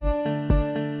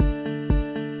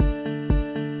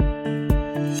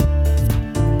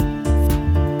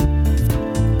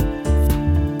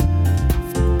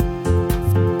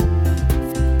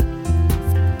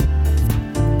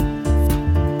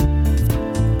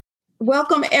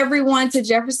Welcome, everyone, to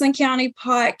Jefferson County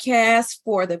Podcast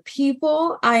for the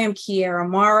People. I am Kiara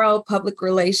Morrow, Public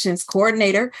Relations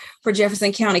Coordinator for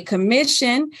Jefferson County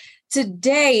Commission.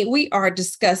 Today, we are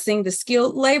discussing the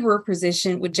skilled laborer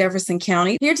position with Jefferson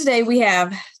County. Here today, we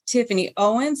have Tiffany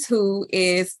Owens, who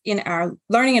is in our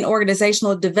Learning and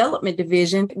Organizational Development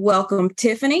Division. Welcome,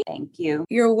 Tiffany. Thank you.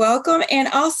 You're welcome. And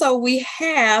also, we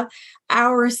have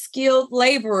our skilled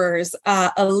laborers,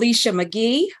 Alicia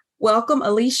McGee. Welcome,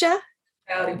 Alicia.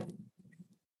 Howdy.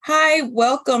 Hi,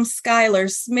 welcome, Skylar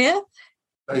Smith.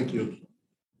 Thank you.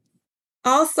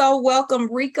 Also, welcome,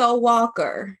 Rico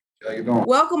Walker. How you doing?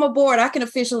 Welcome aboard. I can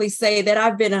officially say that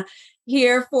I've been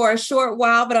here for a short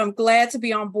while, but I'm glad to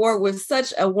be on board with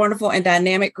such a wonderful and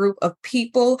dynamic group of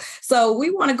people. So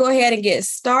we want to go ahead and get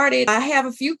started. I have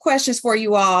a few questions for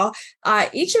you all.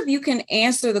 Each of you can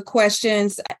answer the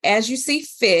questions as you see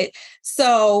fit.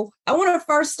 So I want to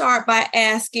first start by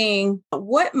asking,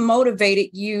 what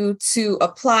motivated you to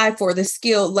apply for the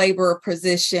skilled laborer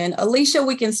position? Alicia,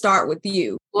 we can start with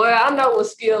you. Well, I know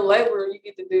with skilled labor, you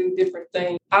get to do different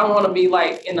things. I don't want to be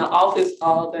like in the office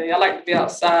all day. I like to be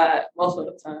outside most of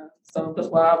the time. So that's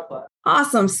why I applied.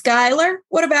 Awesome. Skylar,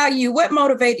 what about you? What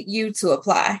motivated you to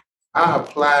apply? I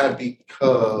applied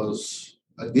because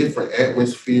a different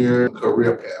atmosphere,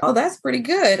 career path. Oh, that's pretty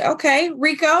good. Okay.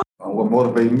 Rico? What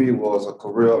motivated me was a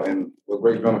career and with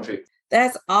great benefit.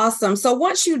 That's awesome. So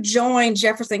once you joined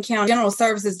Jefferson County General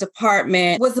Services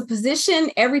Department, was the position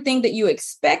everything that you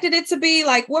expected it to be?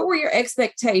 Like, what were your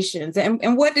expectations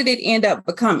and what did it end up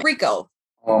becoming? Rico?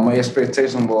 My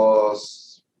expectation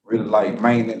was really like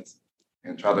maintenance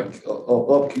and try to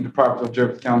upkeep the property of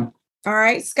Jefferson County. All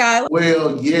right, Skylar?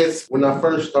 Well, yes, when I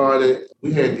first started,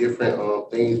 we had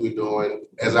different things we doing.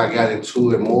 As I got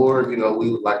into it more, we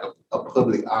were like a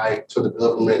public eye to the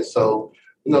government. So,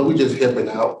 we just helping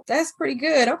out. That's pretty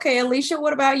good. Okay, Alicia,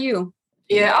 what about you?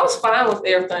 Yeah, I was fine with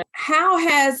everything. How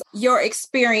has your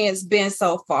experience been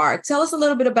so far? Tell us a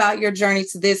little bit about your journey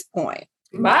to this point.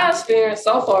 My experience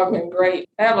so far has been great.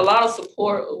 I have a lot of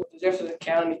support with the Jefferson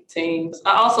County teams.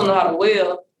 I also know how to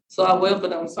weld, so I weld for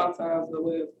them sometimes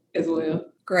as well.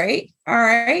 Great. All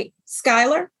right.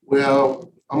 Skylar?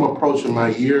 Well, I'm approaching my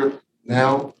year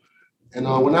now. And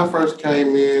when I first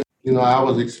came in, I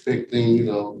was expecting,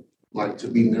 to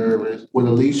be nervous. With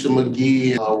Alicia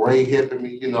McGee and Ray helping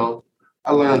me,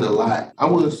 I learned a lot. I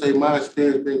want to say my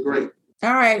experience has been great.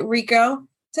 All right, Rico,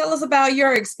 tell us about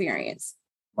your experience.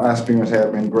 My experience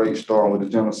has been great, starting with the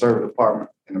General Service Department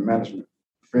and the management.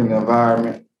 Friendly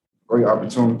environment, great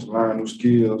opportunity to learn new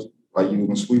skills, like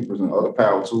using sweepers and other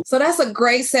power tools. So that's a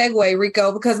great segue,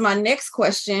 Rico, because my next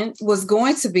question was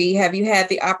going to be, have you had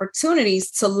the opportunities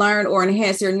to learn or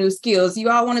enhance your new skills? You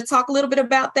all want to talk a little bit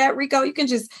about that, Rico? You can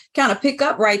just kind of pick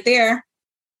up right there.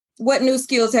 What new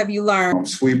skills have you learned?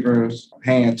 Sweepers,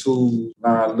 hand tools,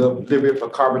 a little bit for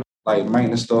carpet, like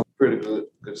maintenance stuff. Pretty good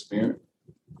experience.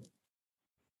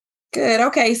 Good.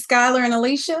 Okay, Skylar and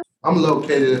Alicia? I'm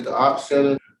located at the Ops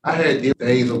Center. I had different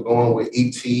days of going with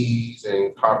ETs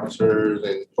and carpenters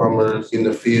and plumbers in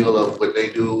the field of what they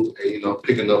do and,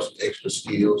 picking up some extra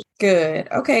skills. Good.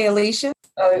 Okay, Alicia?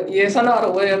 Yes, I know how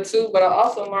to weld too, but I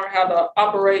also learned how to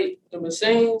operate the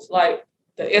machines like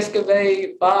the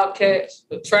excavate, bobcats,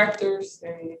 the tractors,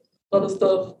 and other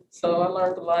stuff. So I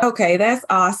learned a lot. Okay, that's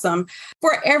awesome.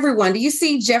 For everyone, do you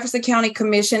see Jefferson County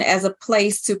Commission as a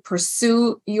place to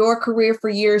pursue your career for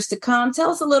years to come? Tell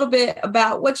us a little bit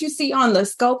about what you see on the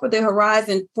scope of the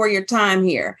horizon for your time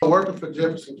here. Working for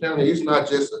Jefferson County, it's not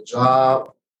just a job.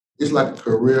 It's like a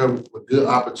career with good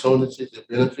opportunities and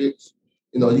benefits.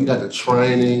 You got the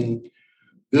training,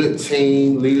 good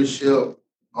team, leadership,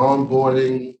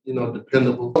 onboarding,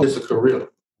 dependable. It's a career.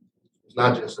 It's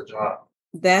not just a job.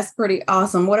 That's pretty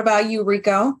awesome. What about you,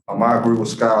 Rico? I agree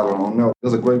with Skylar on that.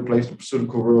 It's a great place to pursue the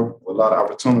career with a lot of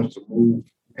opportunities to move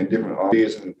in different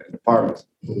areas and departments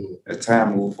as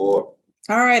time moves forward.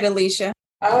 All right, Alicia.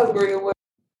 I agree with.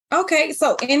 Okay,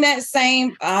 so in that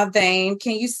same vein,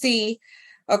 can you see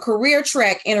a career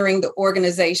track entering the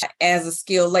organization as a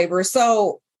skilled laborer?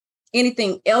 So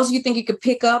anything else you think you could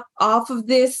pick up off of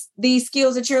these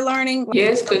skills that you're learning?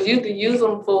 Yes, because you can use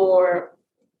them for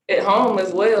at home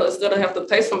as well. Instead of have to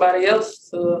pay somebody else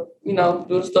to, do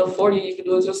the stuff for you, you can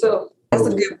do it yourself. That's a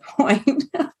good point.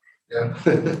 Yeah.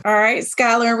 All right,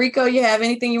 Skylar and Rico, you have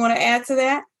anything you want to add to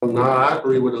that? No, I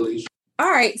agree with Alicia. All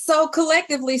right, so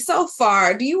collectively so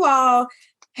far, do you all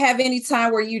have any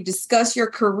time where you discuss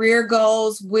your career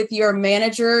goals with your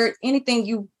manager? Anything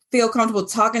you feel comfortable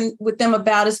talking with them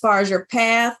about as far as your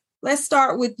path? Let's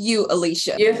start with you,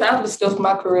 Alicia. Yes, I've discussed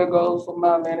my career goals with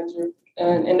my manager.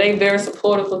 And they very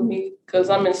supportive of me because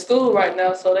I'm in school right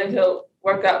now, so they help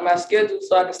work out my schedule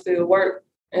so I can still work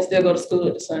and still go to school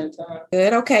at the same time.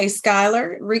 Good. Okay,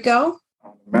 Skylar, Rico.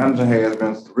 The manager has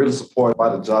been really supported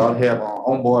by the job. They have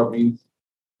on-board meetings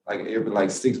like every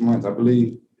 6 months, I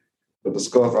believe, to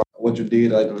discuss what you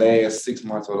did the last 6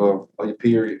 months of your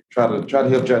period. Try to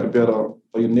help you out to better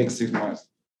for your next 6 months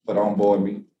for the on-board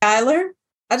meeting. Skylar,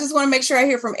 I just want to make sure I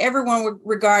hear from everyone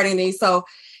regarding these. So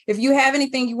if you have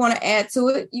anything you want to add to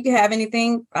it, you can have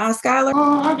anything, Skylar.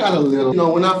 I got a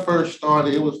little. When I first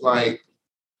started, it was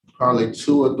probably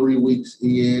 2 or 3 weeks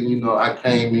in. I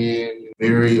came in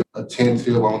very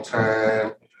attentive on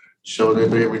time, showed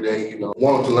up every day,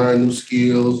 wanted to learn new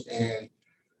skills. And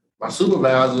my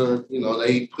supervisor,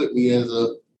 they put me as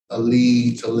a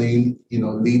lead to lead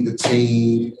the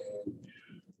team.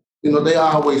 And, they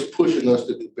always pushing us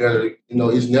to do better.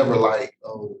 It's never like,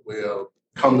 oh, well,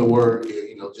 come to work and,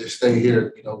 just stay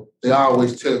here. They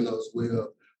always telling us,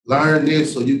 well, learn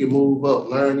this so you can move up,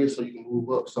 learn this so you can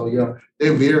move up. So, yeah,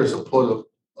 they're very supportive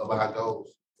of our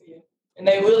goals. Yeah. And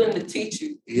they're willing to teach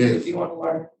you if you want to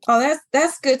learn. Oh,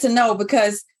 that's good to know,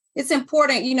 because it's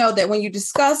important, that when you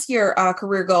discuss your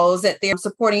career goals, that they're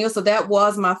supporting you. So that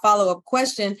was my follow-up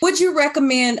question. Would you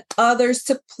recommend others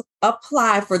to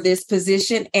apply for this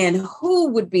position, and who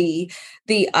would be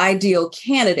the ideal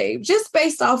candidate, just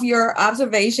based off your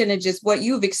observation and just what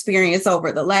you've experienced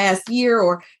over the last year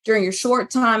or during your short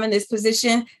time in this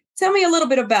position? Tell me a little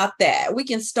bit about that. We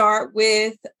can start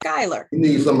with Skylar. You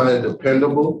need somebody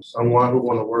dependable, someone who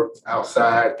want to work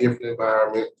outside different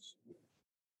environments.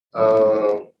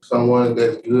 Someone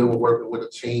that's good with working with a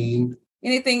team.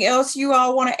 Anything else you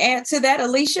all want to add to that,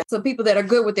 Alicia? Some people that are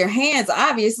good with their hands,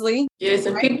 obviously. Yes,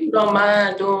 and people don't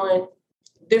mind doing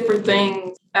different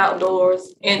things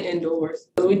outdoors and indoors.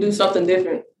 We do something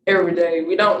different every day.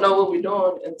 We don't know what we're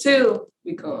doing until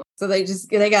we come. So they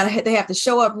have to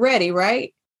show up ready,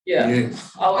 right? Yeah.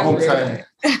 Yes. Always ready.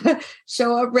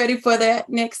 Show up ready for that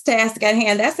next task at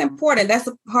hand. That's important. That's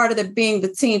a part of being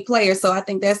the team player. So I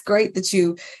think that's great that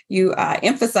you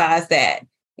emphasize that.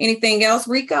 Anything else,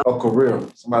 Rico? A career.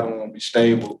 Somebody want to be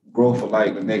stable, grow for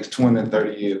the next 20 and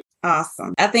 30 years.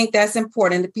 Awesome. I think that's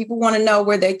important. The people want to know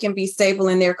where they can be stable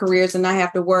in their careers and not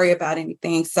have to worry about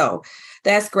anything. So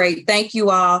that's great. Thank you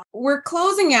all. We're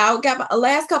closing out. Got a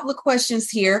last couple of questions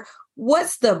here.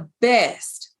 What's the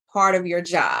best part of your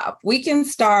job? We can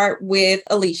start with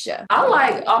Alicia. I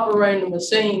like operating the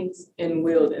machines and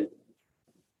welding.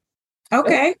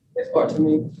 Okay. That's part to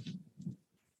me.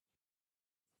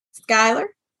 Skylar?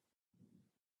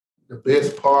 The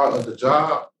best part of the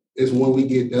job is when we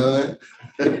get done.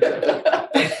 When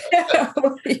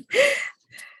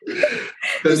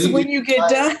you get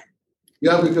done?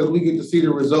 Yeah, because we get to see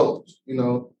the results, and,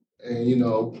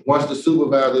 once the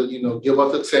supervisor, give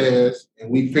us a test and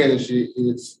we finish it,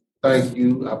 it's thank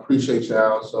you. I appreciate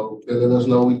y'all. So they let us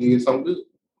know we did something good.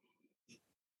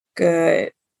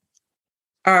 Good.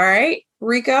 All right.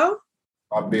 Rico?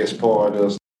 My best part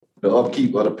is the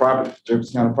upkeep of the property,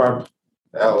 Jefferson County property,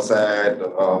 the outside,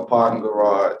 the parking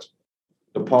garage,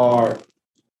 the park.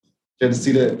 Get to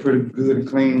see that pretty good and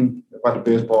clean. That's about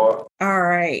the best part. All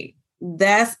right.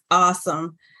 That's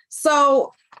awesome.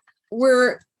 So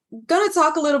we're going to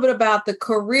talk a little bit about the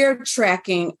career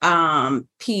tracking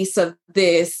piece of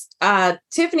this.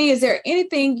 Tiffany, is there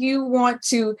anything you want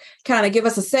to kind of give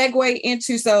us a segue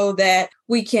into so that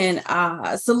we can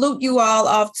salute you all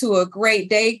off to a great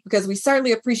day? Because we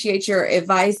certainly appreciate your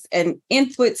advice and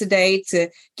input today to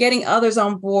getting others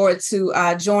on board to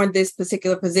join this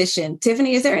particular position.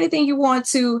 Tiffany, is there anything you want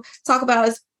to talk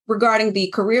about regarding the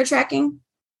career tracking?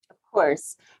 Of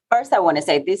course. First, I want to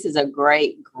say this is a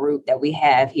great group that we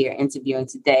have here interviewing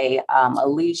today.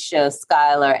 Alicia,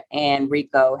 Skylar, and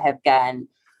Rico have gotten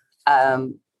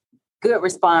good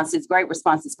responses, great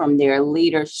responses from their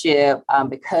leadership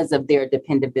because of their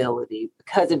dependability,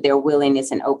 because of their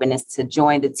willingness and openness to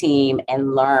join the team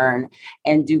and learn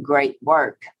and do great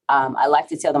work. I like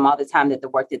to tell them all the time that the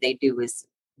work that they do is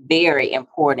very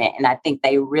important, and I think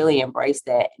they really embrace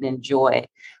that and enjoy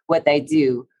what they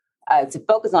do. To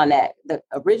focus on that, the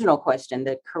original question,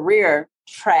 the career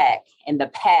track and the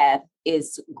path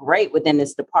is great within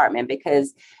this department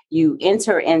because you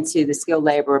enter into the skilled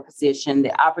laborer position.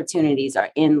 The opportunities are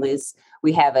endless.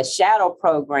 We have a shadow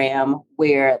program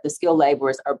where the skilled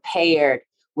laborers are paired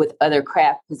with other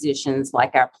craft positions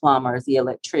like our plumbers, the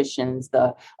electricians,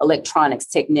 the electronics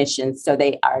technicians. So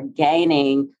they are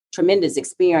gaining tremendous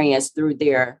experience through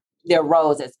their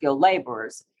roles as skilled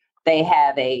laborers. They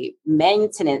have a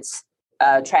maintenance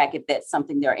track if that's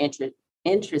something they're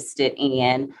interested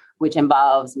in, which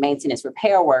involves maintenance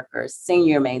repair workers,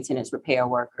 senior maintenance repair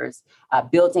workers,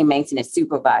 building maintenance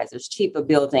supervisors, chief of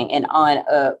building, and on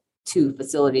up to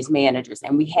facilities managers.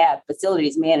 And we have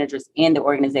facilities managers in the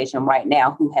organization right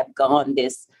now who have gone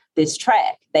this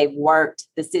track. They've worked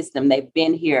the system. They've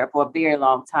been here for a very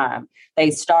long time.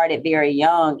 They started very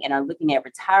young and are looking at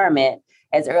retirement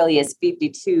as early as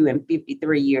 52 and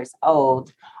 53 years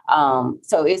old.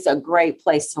 So it's a great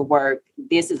place to work.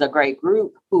 This is a great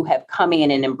group who have come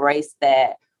in and embraced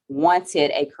that,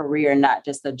 wanted a career, not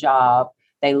just a job.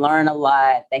 They learn a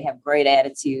lot. They have great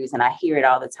attitudes. And I hear it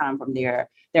all the time from their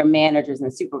managers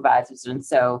and supervisors. And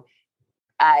so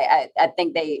I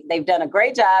think they've done a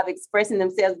great job expressing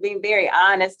themselves, being very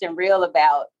honest and real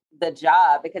about the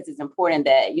job, because it's important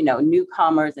that,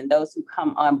 newcomers and those who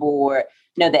come on board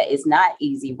know that it's not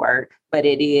easy work, but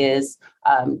it is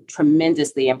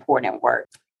tremendously important work.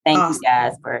 Thank you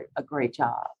guys for a great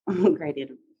job. Great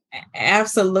interview.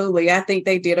 Absolutely. I think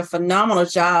they did a phenomenal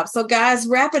job. So guys,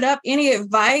 wrap it up. Any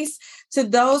advice to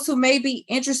those who may be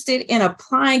interested in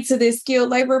applying to this skilled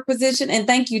labor position? And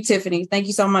thank you, Tiffany. Thank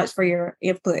you so much for your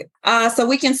input. So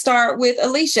we can start with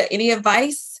Alicia. Any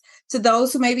advice to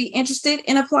those who may be interested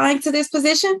in applying to this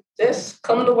position? Just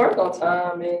come to work on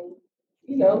time and,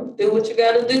 do what you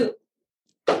got to do.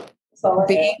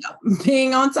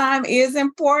 Being on time is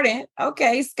important.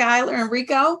 Okay, Skylar and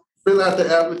Rico. Fill out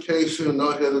the application,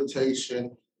 no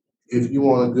hesitation. If you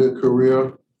want a good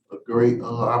career, a great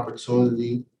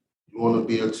opportunity, you want to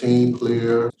be a team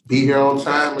player, be here on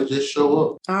time and just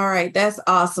show up. All right, that's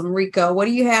awesome. Rico, what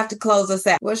do you have to close us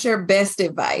out? What's your best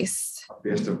advice?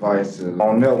 Best advice is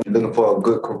on them, looking for a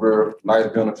good career, nice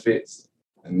benefits,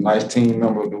 and nice team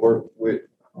member to work with.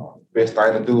 Best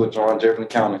thing to do is join Jefferson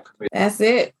County Committee. That's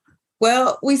it.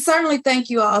 Well, we certainly thank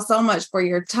you all so much for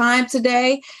your time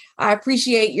today. I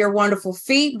appreciate your wonderful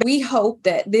feedback. We hope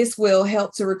that this will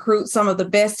help to recruit some of the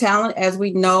best talent, as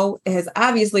we know has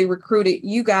obviously recruited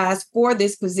you guys for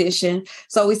this position.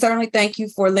 So we certainly thank you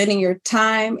for lending your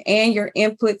time and your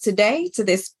input today to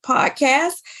this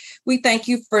podcast. We thank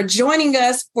you for joining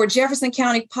us for Jefferson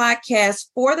County Podcast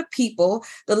for the People.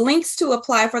 The links to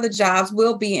apply for the jobs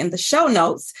will be in the show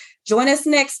notes. Join us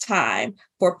next time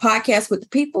for Podcast with the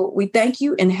People. We thank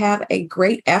you and have a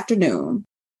great afternoon.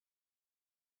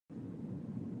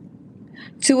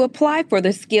 To apply for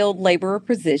the skilled laborer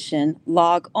position,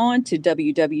 log on to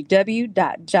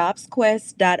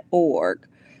www.jobsquest.org.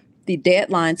 The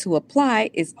deadline to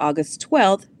apply is August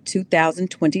 12th,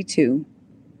 2022.